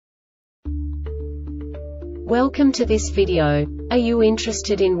Welcome to this video. Are you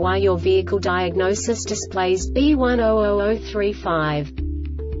interested in why your vehicle diagnosis displays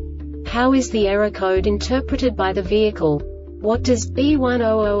B1000-35? How is the error code interpreted by the vehicle? What does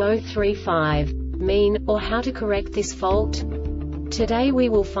B1000-35 mean, or how to correct this fault? Today we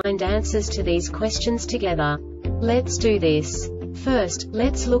will find answers to these questions together. Let's do this. First,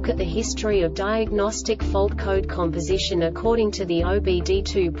 let's look at the history of diagnostic fault code composition according to the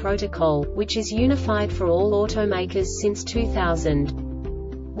OBD2 protocol, which is unified for all automakers since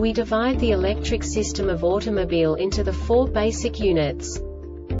 2000. We divide the electric system of automobile into the four basic units: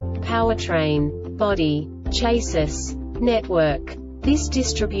 powertrain, body, chassis, network. This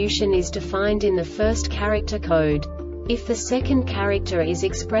distribution is defined in the first character code. If the second character is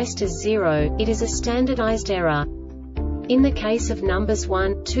expressed as 0, it is a standardized error. In the case of numbers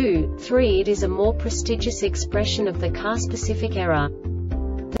 1, 2, 3, it is a more prestigious expression of the car-specific error.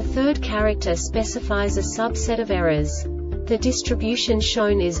 The third character specifies a subset of errors. The distribution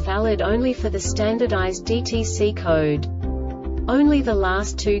shown is valid only for the standardized DTC code. Only the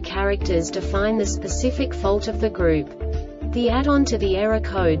last two characters define the specific fault of the group. The add-on to the error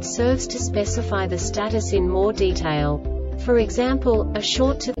code serves to specify the status in more detail. For example, a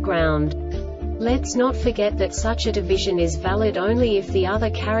short to the ground. Let's not forget that such a division is valid only if the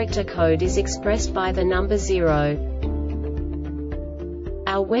other character code is expressed by the number 0.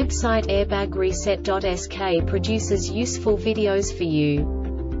 Our website airbagreset.sk produces useful videos for you.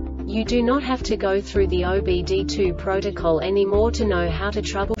 You do not have to go through the OBD2 protocol anymore to know how to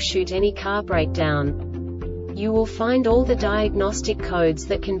troubleshoot any car breakdown. You will find all the diagnostic codes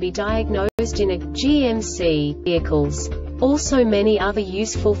that can be diagnosed in a GMC vehicles. Also many other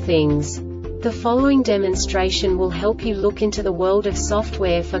useful things. The following demonstration will help you look into the world of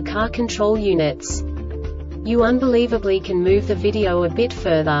software for car control units. You unbelievably can move the video a bit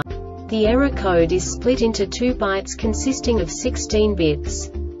further. The error code is split into 2 bytes consisting of 16 bits.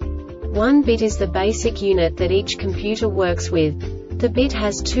 1 bit is the basic unit that each computer works with. The bit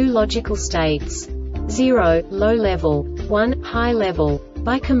has 2 logical states: 0, low level, 1, high level.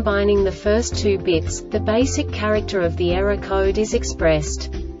 By combining the first 2 bits, the basic character of the error code is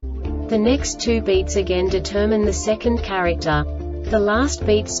expressed. The next 2 beats again determine the second character. The last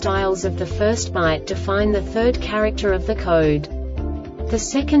beat styles of the first byte define the third character of the code. The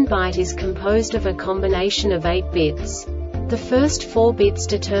second byte is composed of a combination of 8 bits. The first 4 bits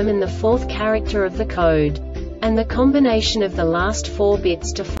determine the fourth character of the code. And the combination of the last 4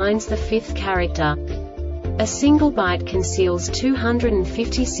 bits defines the fifth character. A single byte conceals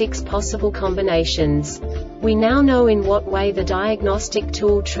 256 possible combinations. We now know in what way the diagnostic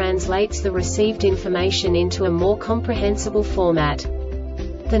tool translates the received information into a more comprehensible format.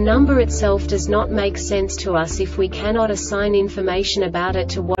 The number itself does not make sense to us if we cannot assign information about it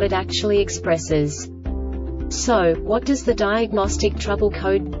to what it actually expresses. So, what does the diagnostic trouble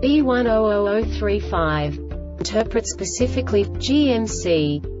code B100035 interpret specifically for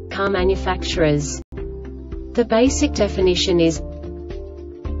GMC car manufacturers? The basic definition is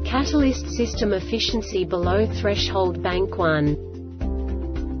catalyst system efficiency below threshold bank 1.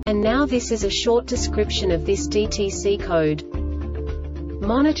 And now this is a short description of this DTC code.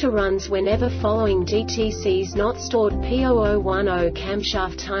 Monitor runs whenever following DTCs not stored: P0010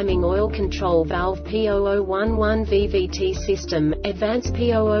 camshaft timing oil control valve, P0011 VVT system, advanced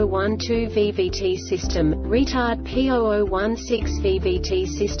P0012 VVT system, retard P0016 VVT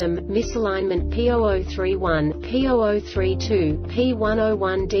system, misalignment P0031, P0032,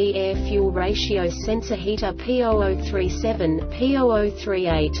 P101D air fuel ratio sensor heater P0037,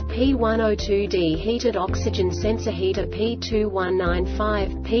 P0038, P102D heated oxygen sensor heater P2195,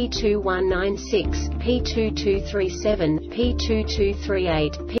 P2196, P2237,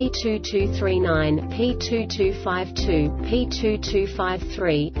 P2238, P2239, P2252, P2253,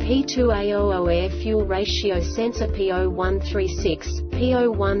 P2A00 air fuel ratio sensor P0136,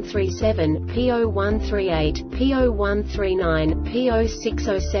 P0137, P0138, P0139,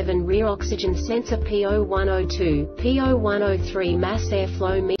 P0607 rear oxygen sensor P0102, P0103 mass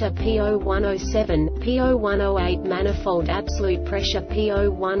airflow meter P0107, P0108 manifold absolute pressure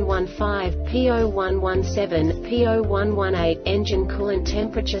P0115, P0117, P0118 engine coolant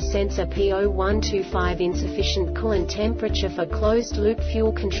temperature sensor P0125 insufficient coolant temperature for closed loop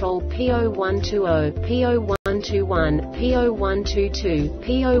fuel control P0120, P0121 P021, P0122,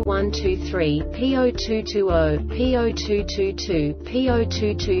 P0123, P0220, P0222,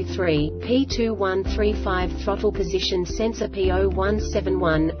 P0223, P2135 Throttle Position Sensor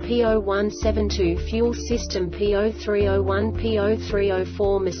P0171, P0172 Fuel System P0301,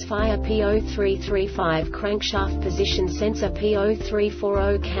 P0304 Misfire P0335 Crankshaft Position Sensor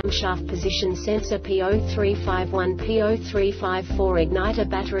P0340 Camshaft Position Sensor P0351 P0354 Igniter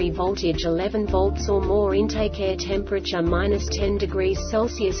Battery Voltage 11 volts or more Intake Air Temperature -10 degrees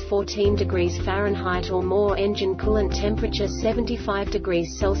Celsius 14 degrees Fahrenheit or more Engine Coolant Temperature 75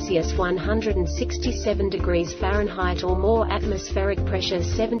 degrees Celsius 167 degrees Fahrenheit or more Atmospheric Pressure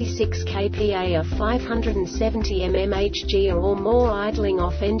 76 kPa-a 570 mmHg-a or more Idling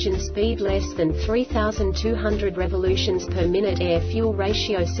off Engine Speed less than 3,200 revolutions per minute Air-Fuel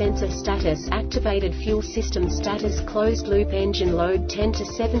Ratio Sensor Status Activated Fuel System Status Closed Loop Engine Load 10 to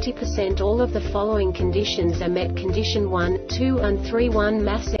 70% All of the following conditions are met Condition 1, 2 and 3 1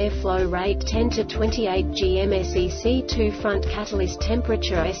 Mass airflow rate 10 to 28 GMSEC 2 Front catalyst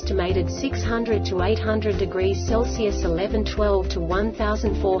temperature estimated 600 to 800 degrees Celsius 1112 to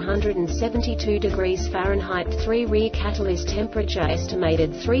 1472 degrees Fahrenheit 3 Rear catalyst temperature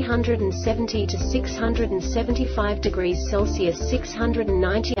estimated 370 to 675 degrees Celsius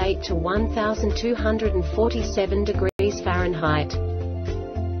 698 to 1247 degrees Fahrenheit.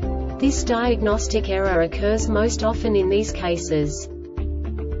 This diagnostic error occurs most often in these cases: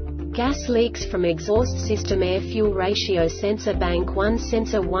 gas leaks from exhaust system, air-fuel ratio sensor, bank 1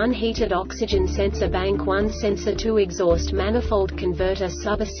 sensor 1 heated oxygen sensor, bank 1 sensor 2 exhaust manifold converter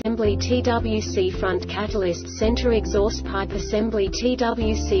sub-assembly TWC, front catalyst center exhaust pipe assembly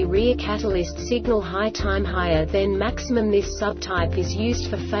TWC, rear catalyst signal high time higher than maximum. This subtype is used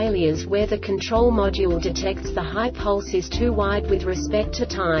for failures where the control module detects the high pulse is too wide with respect to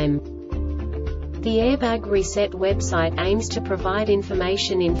time. The Airbag Reset website aims to provide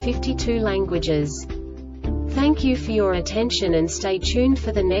information in 52 languages. Thank you for your attention and stay tuned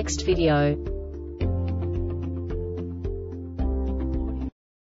for the next video.